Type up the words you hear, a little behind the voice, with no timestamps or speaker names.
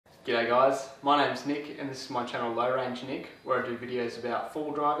G'day guys, my name's Nick and this is my channel Low Range Nick, where I do videos about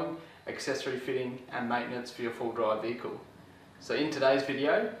full driving, accessory fitting and maintenance for your full drive vehicle. So in today's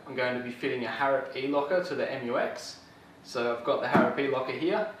video I'm going to be fitting a Harrop E-locker to the Mu-x. So I've got the Harrop E-locker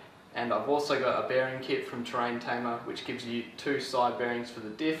here and I've also got a bearing kit from Terrain Tamer which gives you two side bearings for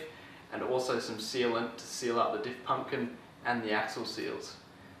the diff and also some sealant to seal up the diff pumpkin and the axle seals.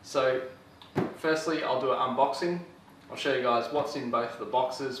 So firstly I'll do an unboxing. I'll show you guys what's in both the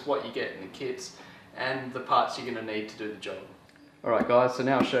boxes, what you get in the kits, and the parts you're going to need to do the job. Alright guys, so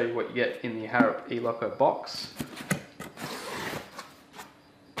now I'll show you what you get in the Harrop E-locker box.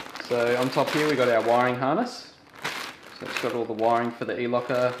 So on top here we've got our wiring harness. So it's got all the wiring for the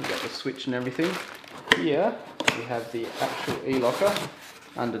E-locker, we've got the switch and everything. Here we have the actual E-locker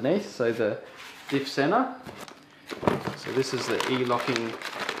underneath, so the diff center. So this is the E-locking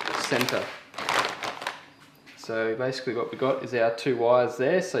center. So basically what we got is our two wires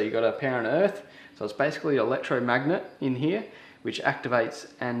there, so you've got a power and earth. So it's basically an electromagnet in here which activates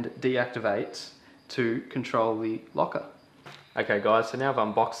and deactivates to control the locker. Okay guys, so now I've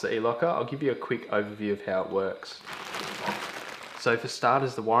unboxed the E-locker, I'll give you a quick overview of how it works. So for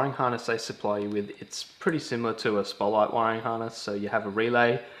starters, the wiring harness they supply you with, it's pretty similar to a spotlight wiring harness. So you have a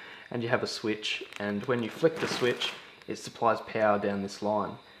relay and you have a switch, and when you flick the switch it supplies power down this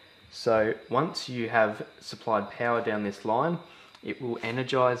line. So once you have supplied power down this line, it will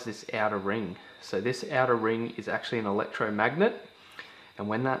energize this outer ring. So this outer ring is actually an electromagnet, and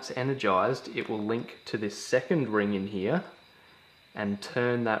when that's energized it will link to this second ring in here and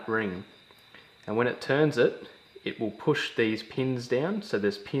turn that ring. And when it turns it, it will push these pins down. So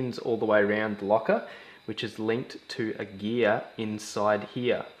there's pins all the way around the locker which is linked to a gear inside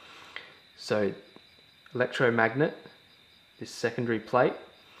here. So electromagnet, this secondary plate,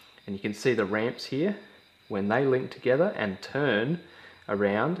 and you can see the ramps here. When they link together and turn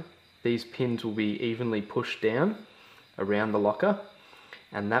around, these pins will be evenly pushed down around the locker,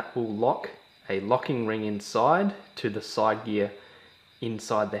 and that will lock a locking ring inside to the side gear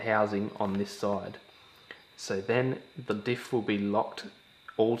inside the housing on this side. So then the diff will be locked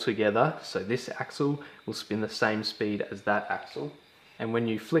all together, so this axle will spin the same speed as that axle. And when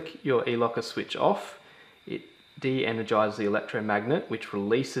you flick your E-locker switch off, it de-energizes the electromagnet, which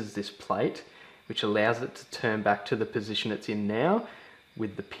releases this plate, which allows it to turn back to the position it's in now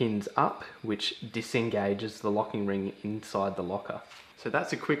with the pins up, which disengages the locking ring inside the locker. So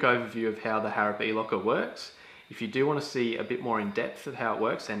that's a quick overview of how the Harrop E-locker works. If you do want to see a bit more in depth of how it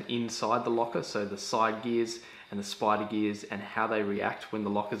works and inside the locker, so the side gears and the spider gears and how they react when the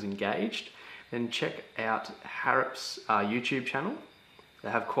locker's engaged, then check out Harrop's YouTube channel.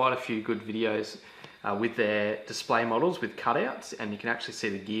 They have quite a few good videos with their display models with cutouts, and you can actually see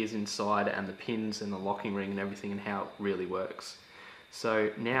the gears inside and the pins and the locking ring and everything and how it really works. So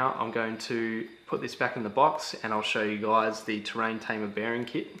now I'm going to put this back in the box and I'll show you guys the Terrain Tamer bearing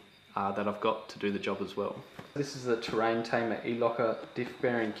kit that I've got to do the job as well. This is the Terrain Tamer E-locker diff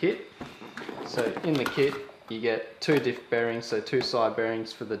bearing kit. So in the kit you get two diff bearings, so two side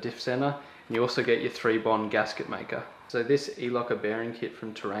bearings for the diff center, and you also get your 3-bond gasket maker. So this E-locker bearing kit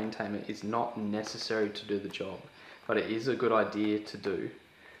from Terrain Tamer is not necessary to do the job, but it is a good idea to do.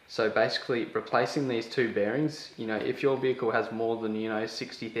 So basically replacing these two bearings, if your vehicle has more than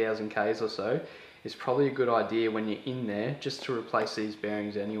 60,000 Ks or so, is probably a good idea when you're in there just to replace these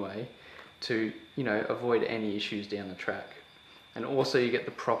bearings anyway to avoid any issues down the track. And also you get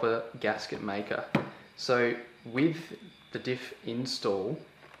the proper gasket maker. So with the diff install,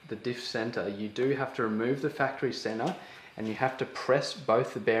 the diff center, you do have to remove the factory center and you have to press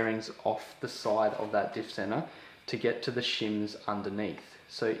both the bearings off the side of that diff center to get to the shims underneath.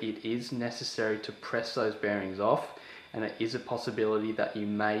 So it is necessary to press those bearings off, and it is a possibility that you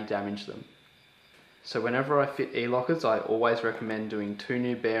may damage them. So whenever I fit E-lockers, I always recommend doing 2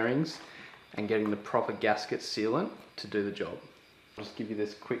 new bearings and getting the proper gasket sealant to do the job. I'll just give you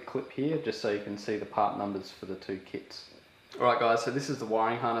this quick clip here just so you can see the part numbers for the two kits. Alright guys, so this is the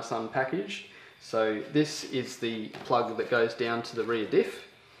wiring harness unpackaged. So this is the plug that goes down to the rear diff,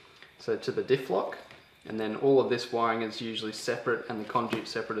 so to the Diff-lock, and then all of this wiring is usually separate and the conduit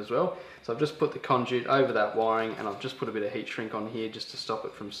separate as well. So I've just put the conduit over that wiring and I've just put a bit of heat shrink on here just to stop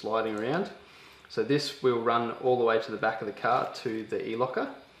it from sliding around. So this will run all the way to the back of the car to the E-locker,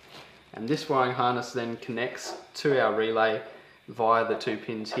 and this wiring harness then connects to our relay via the 2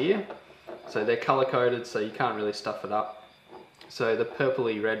 pins here. So they're color coded so you can't really stuff it up. So the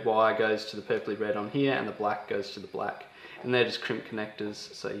purpley red wire goes to the purpley red on here and the black goes to the black. And they're just crimp connectors,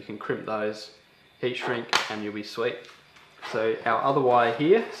 so you can crimp those, heat shrink, and you'll be sweet. So our other wire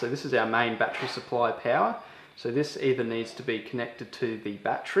here, so this is our main battery supply power. So this either needs to be connected to the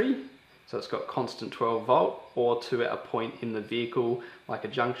battery, so it's got constant 12 volt, or to a point in the vehicle like a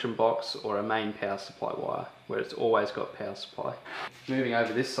junction box or a main power supply wire where it's always got power supply. Moving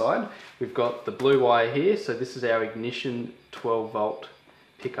over this side, we've got the blue wire here, so this is our ignition 12 volt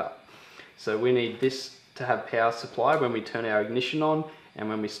pickup. So we need this to have power supply when we turn our ignition on and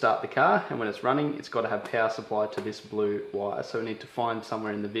when we start the car, and when it's running it's got to have power supply to this blue wire. So we need to find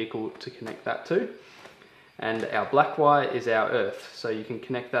somewhere in the vehicle to connect that to. And our black wire is our earth, so you can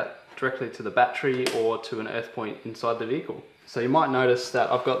connect that directly to the battery or to an earth point inside the vehicle. So you might notice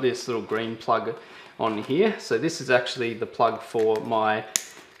that I've got this little green plug on here. So this is actually the plug for my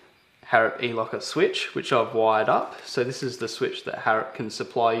Harrop E-locker switch, which I've wired up. So this is the switch that Harrop can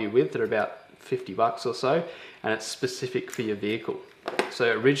supply you with. They're about 50 bucks or so, and it's specific for your vehicle.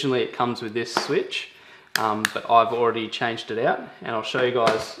 So originally it comes with this switch, but I've already changed it out, and I'll show you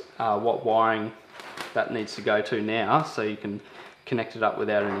guys what wiring that needs to go to now, so you can connect it up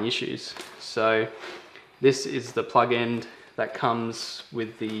without any issues. So this is the plug end that comes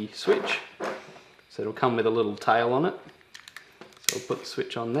with the switch. So it'll come with a little tail on it. So I'll put the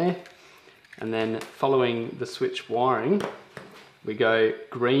switch on there, and then following the switch wiring, we go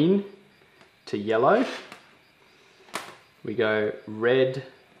green to yellow, we go red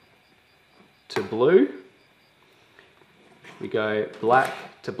to blue, we go black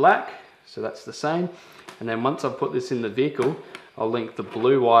to black, so that's the same. And then once I've put this in the vehicle, I'll link the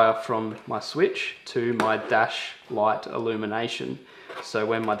blue wire from my switch to my dash light illumination. So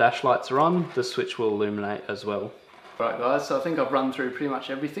when my dash lights are on, the switch will illuminate as well. Right guys, so I think I've run through pretty much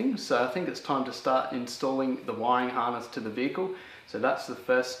everything. So I think it's time to start installing the wiring harness to the vehicle. So that's the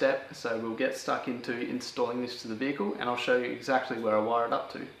first step. So we'll get stuck into installing this to the vehicle, and I'll show you exactly where I wire it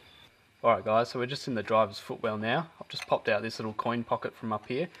up to. Alright guys, so we're just in the driver's footwell now. I've just popped out this little coin pocket from up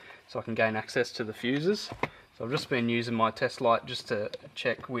here so I can gain access to the fuses. So I've just been using my test light just to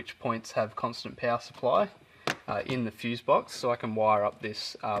check which points have constant power supply in the fuse box, so I can wire up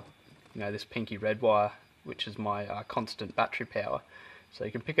this, this pinky red wire, which is my constant battery power. So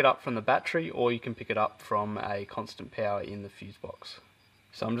you can pick it up from the battery, or you can pick it up from a constant power in the fuse box.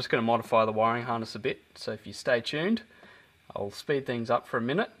 So I'm just going to modify the wiring harness a bit, so if you stay tuned, I'll speed things up for a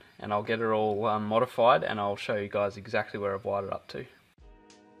minute and I'll get it all modified, and I'll show you guys exactly where I've wired it up to.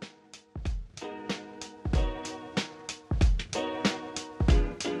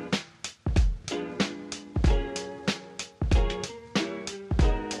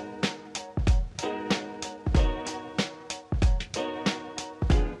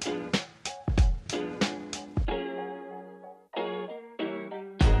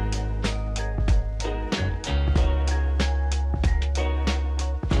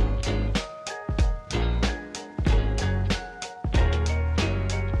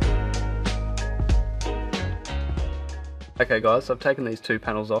 Okay guys, so I've taken these two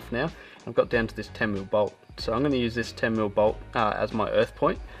panels off now. I've got down to this 10mm bolt. So I'm going to use this 10mm bolt as my earth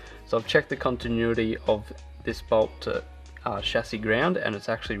point. So I've checked the continuity of this bolt to chassis ground, and it's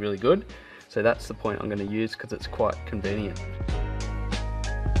actually really good. So that's the point I'm going to use because it's quite convenient.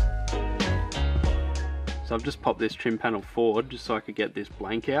 So I've just popped this trim panel forward just so I could get this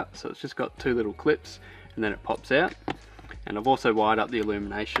blank out. So it's just got two little clips and then it pops out. And I've also wired up the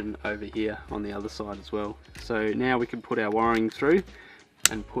illumination over here on the other side as well. So now we can put our wiring through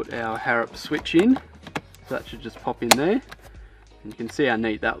and put our Harrop switch in. So that should just pop in there. And you can see how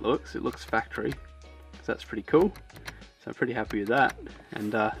neat that looks. It looks factory. So that's pretty cool. So I'm pretty happy with that.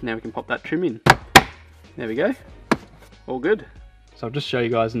 And now we can pop that trim in. There we go. All good. So I'll just show you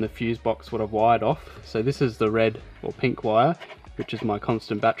guys in the fuse box what I've wired off. So this is the red or pink wire, which is my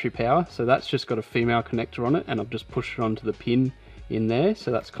constant battery power. So that's just got a female connector on it, and I've just pushed it onto the pin in there, so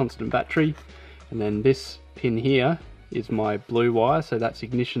that's constant battery. And then this pin here is my blue wire, so that's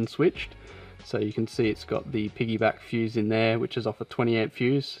ignition switched. So you can see it's got the piggyback fuse in there, which is off a 20 amp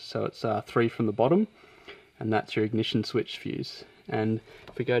fuse, so it's 3 from the bottom, and that's your ignition switch fuse. And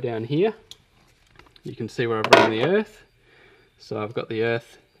if we go down here, you can see where I've run the earth. So I've got the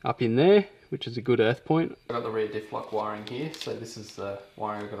earth up in there, which is a good earth point. I've got the rear diff-lock wiring here, so this is the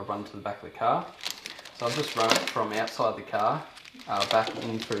wiring I've got to run to the back of the car. So I've just run it from outside the car back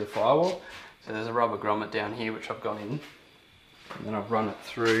in through the firewall. So there's a rubber grommet down here which I've gone in, and then I've run it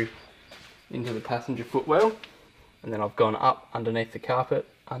through into the passenger footwell, and then I've gone up underneath the carpet,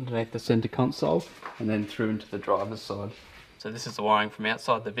 underneath the centre console, and then through into the driver's side. So this is the wiring from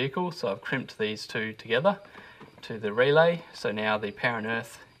outside the vehicle, so I've crimped these two together to the relay. So now the power and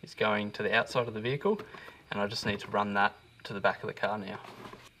earth is going to the outside of the vehicle, and I just need to run that to the back of the car now.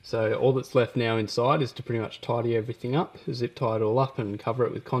 So all that's left now inside is to pretty much tidy everything up, zip tie it all up and cover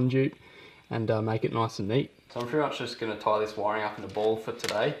it with conduit, and make it nice and neat. So I'm pretty much just going to tie this wiring up in a ball for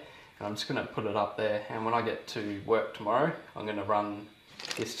today, and I'm just going to put it up there, and when I get to work tomorrow I'm going to run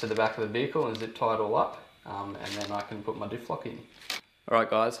this to the back of the vehicle and zip tie it all up, and then I can put my Diff-lock in. Alright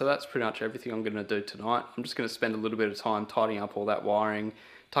guys, so that's pretty much everything I'm going to do tonight. I'm just going to spend a little bit of time tidying up all that wiring,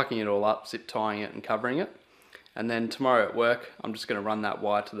 tucking it all up, zip tying it and covering it. And then tomorrow at work, I'm just going to run that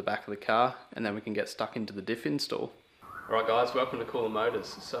wire to the back of the car, and then we can get stuck into the diff install. Alright guys, welcome to Cooler Motors.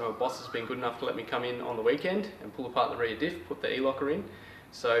 So my boss has been good enough to let me come in on the weekend and pull apart the rear diff, put the E-locker in.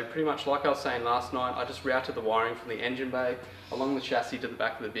 So pretty much like I was saying last night, I just routed the wiring from the engine bay along the chassis to the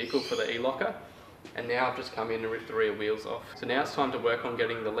back of the vehicle for the E-locker. And now I've just come in and ripped the rear wheels off. So now it's time to work on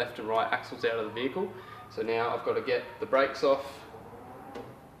getting the left and right axles out of the vehicle. So now I've got to get the brakes off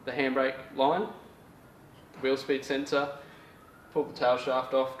the handbrake line, the wheel speed sensor, pull the tail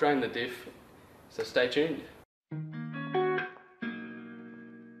shaft off, drain the diff. So stay tuned.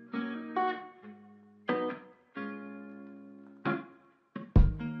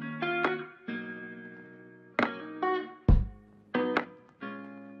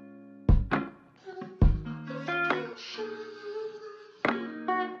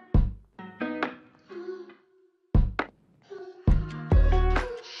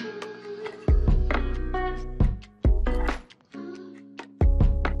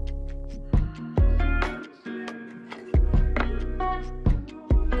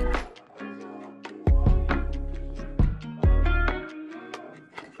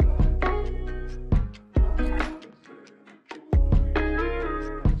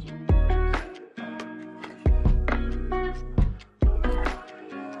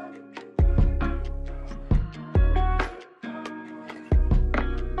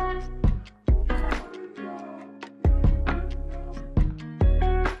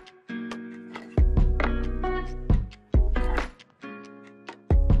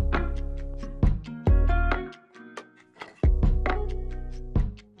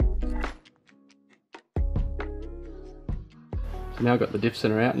 Now I've got the diff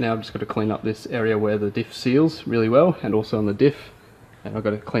center out. Now I've just got to clean up this area where the diff seals really well, and also on the diff. And I've got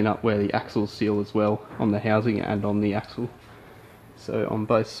to clean up where the axles seal as well, on the housing and on the axle. So on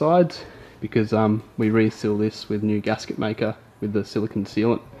both sides, because we reseal this with new gasket maker with the silicone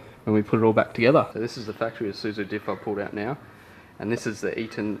sealant when we put it all back together. So this is the factory Isuzu diff I've pulled out now, and this is the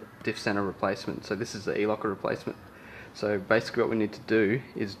Eaton diff center replacement. So this is the E-locker replacement. So basically what we need to do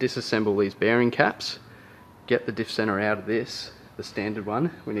is disassemble these bearing caps, get the diff center out of this, the standard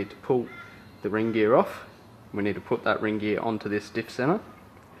one. We need to pull the ring gear off. We need to put that ring gear onto this diff center,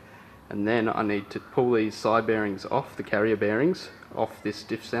 and then I need to pull these side bearings off, the carrier bearings off this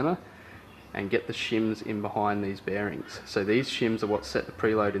diff center, and get the shims in behind these bearings. So these shims are what set the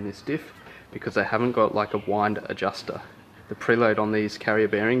preload in this diff, because they haven't got like a wind adjuster. The preload on these carrier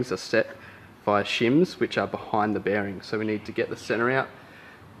bearings are set via shims which are behind the bearings. So we need to get the center out,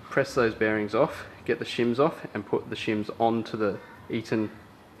 press those bearings off, get the shims off, and put the shims onto the Eaton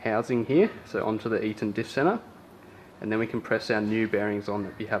housing here, so onto the Eaton diff center, and then we can press our new bearings on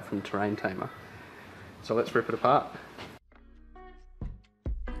that we have from Terrain Tamer. So let's rip it apart.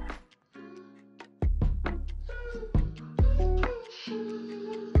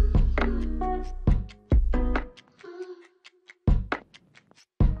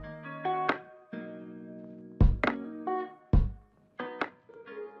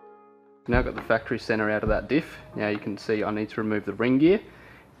 Now I've got the factory center out of that diff. Now you can see I need to remove the ring gear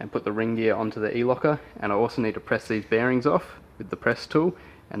and put the ring gear onto the E-locker, and I also need to press these bearings off with the press tool,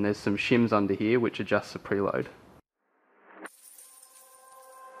 and there's some shims under here which adjust the preload.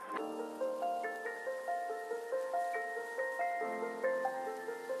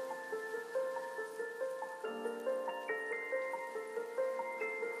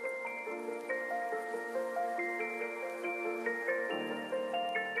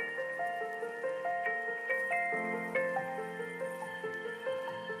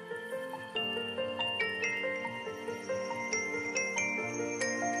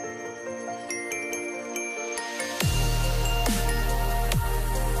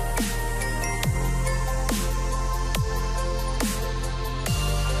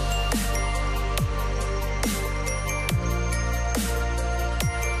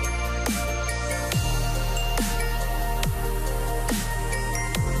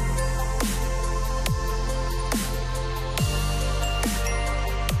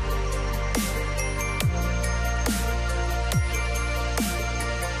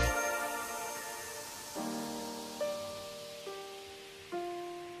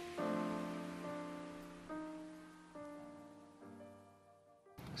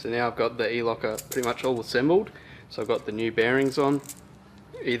 So now I've got the E-locker pretty much all assembled. So I've got the new bearings on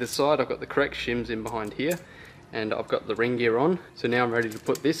either side, I've got the correct shims in behind here, and I've got the ring gear on, so now I'm ready to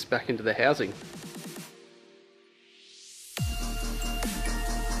put this back into the housing.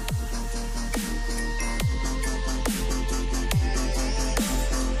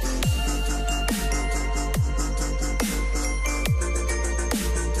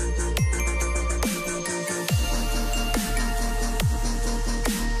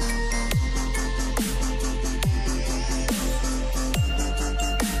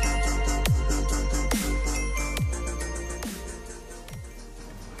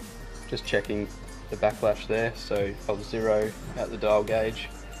 Just checking the backlash there, so I'll zero out the dial gauge,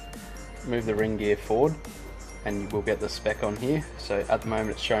 move the ring gear forward, and we'll get the spec on here. So at the moment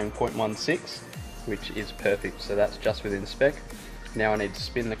it's showing 0.16, which is perfect, so that's just within spec. Now I need to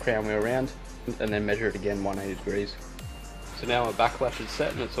spin the crown wheel around and then measure it again 180 degrees. So now my backlash is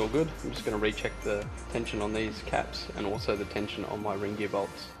set and it's all good. I'm just going to recheck the tension on these caps and also the tension on my ring gear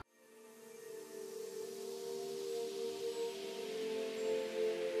bolts.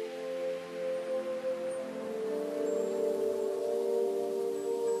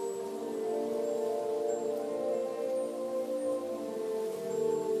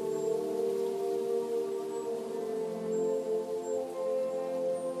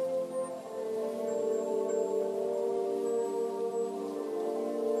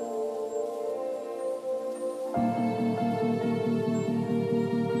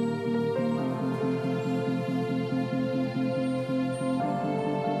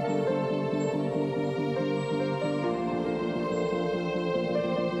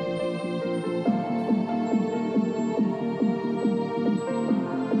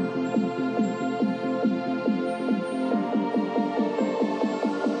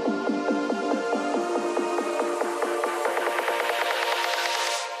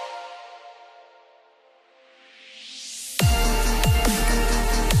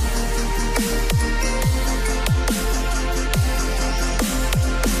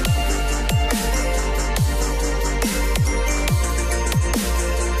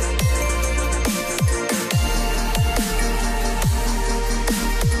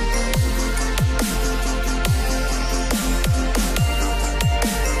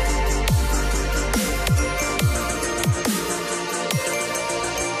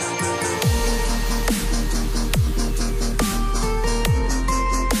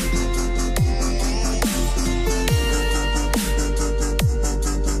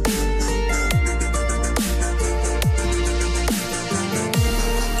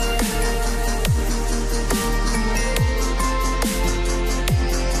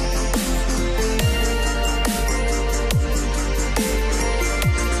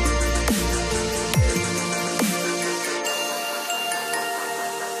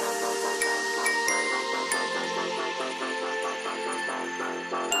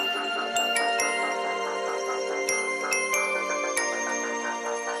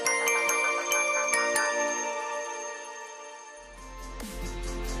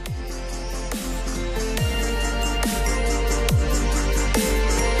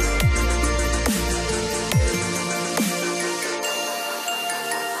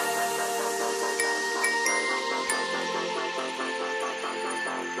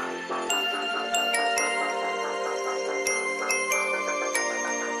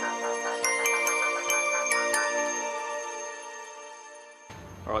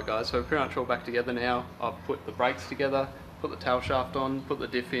 Alright guys, so we're pretty much all back together now. I've put the brakes together, put the tail shaft on, put the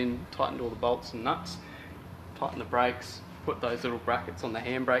diff in, tightened all the bolts and nuts, tightened the brakes, put those little brackets on the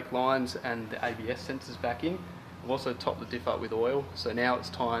handbrake lines and the ABS sensors back in. I've also topped the diff up with oil, so now it's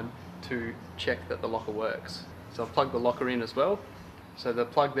time to check that the locker works. So I've plugged the locker in as well. So the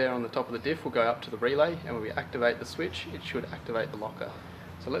plug there on the top of the diff will go up to the relay, and when we activate the switch, it should activate the locker.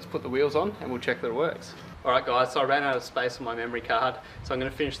 So let's put the wheels on and we'll check that it works. Alright guys, so I ran out of space on my memory card, so I'm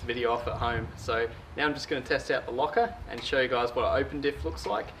going to finish the video off at home. So now I'm just going to test out the locker and show you guys what an open diff looks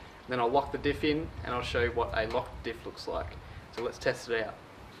like. Then I'll lock the diff in and I'll show you what a locked diff looks like. So let's test it out.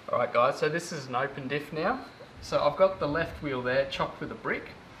 Alright guys, so this is an open diff now. So I've got the left wheel there chocked with a brick.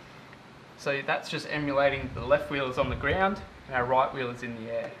 So that's just emulating the left wheel is on the ground and our right wheel is in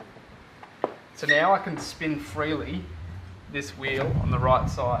the air. So now I can spin freely this wheel on the right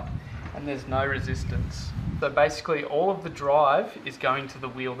side and there's no resistance. So basically all of the drive is going to the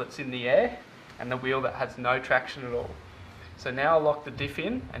wheel that's in the air and the wheel that has no traction at all. So now I'll lock the diff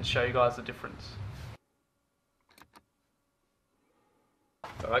in and show you guys the difference.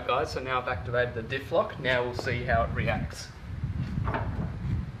 Alright guys, so now I've activated the diff lock. Now we'll see how it reacts.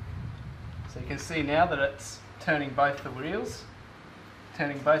 So you can see now that it's turning both the wheels,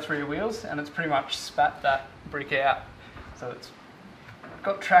 turning both rear wheels, and it's pretty much spat that brick out. So it's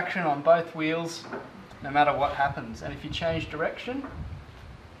got traction on both wheels no matter what happens. And if you change direction,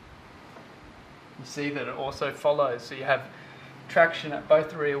 you see that it also follows. So you have traction at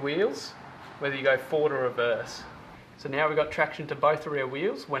both the rear wheels, whether you go forward or reverse. So now we've got traction to both the rear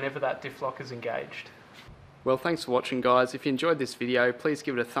wheels whenever that diff lock is engaged. Well, thanks for watching, guys. If you enjoyed this video, please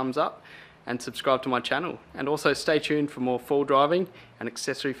give it a thumbs up and subscribe to my channel. And also stay tuned for more full driving and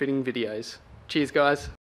accessory fitting videos. Cheers, guys.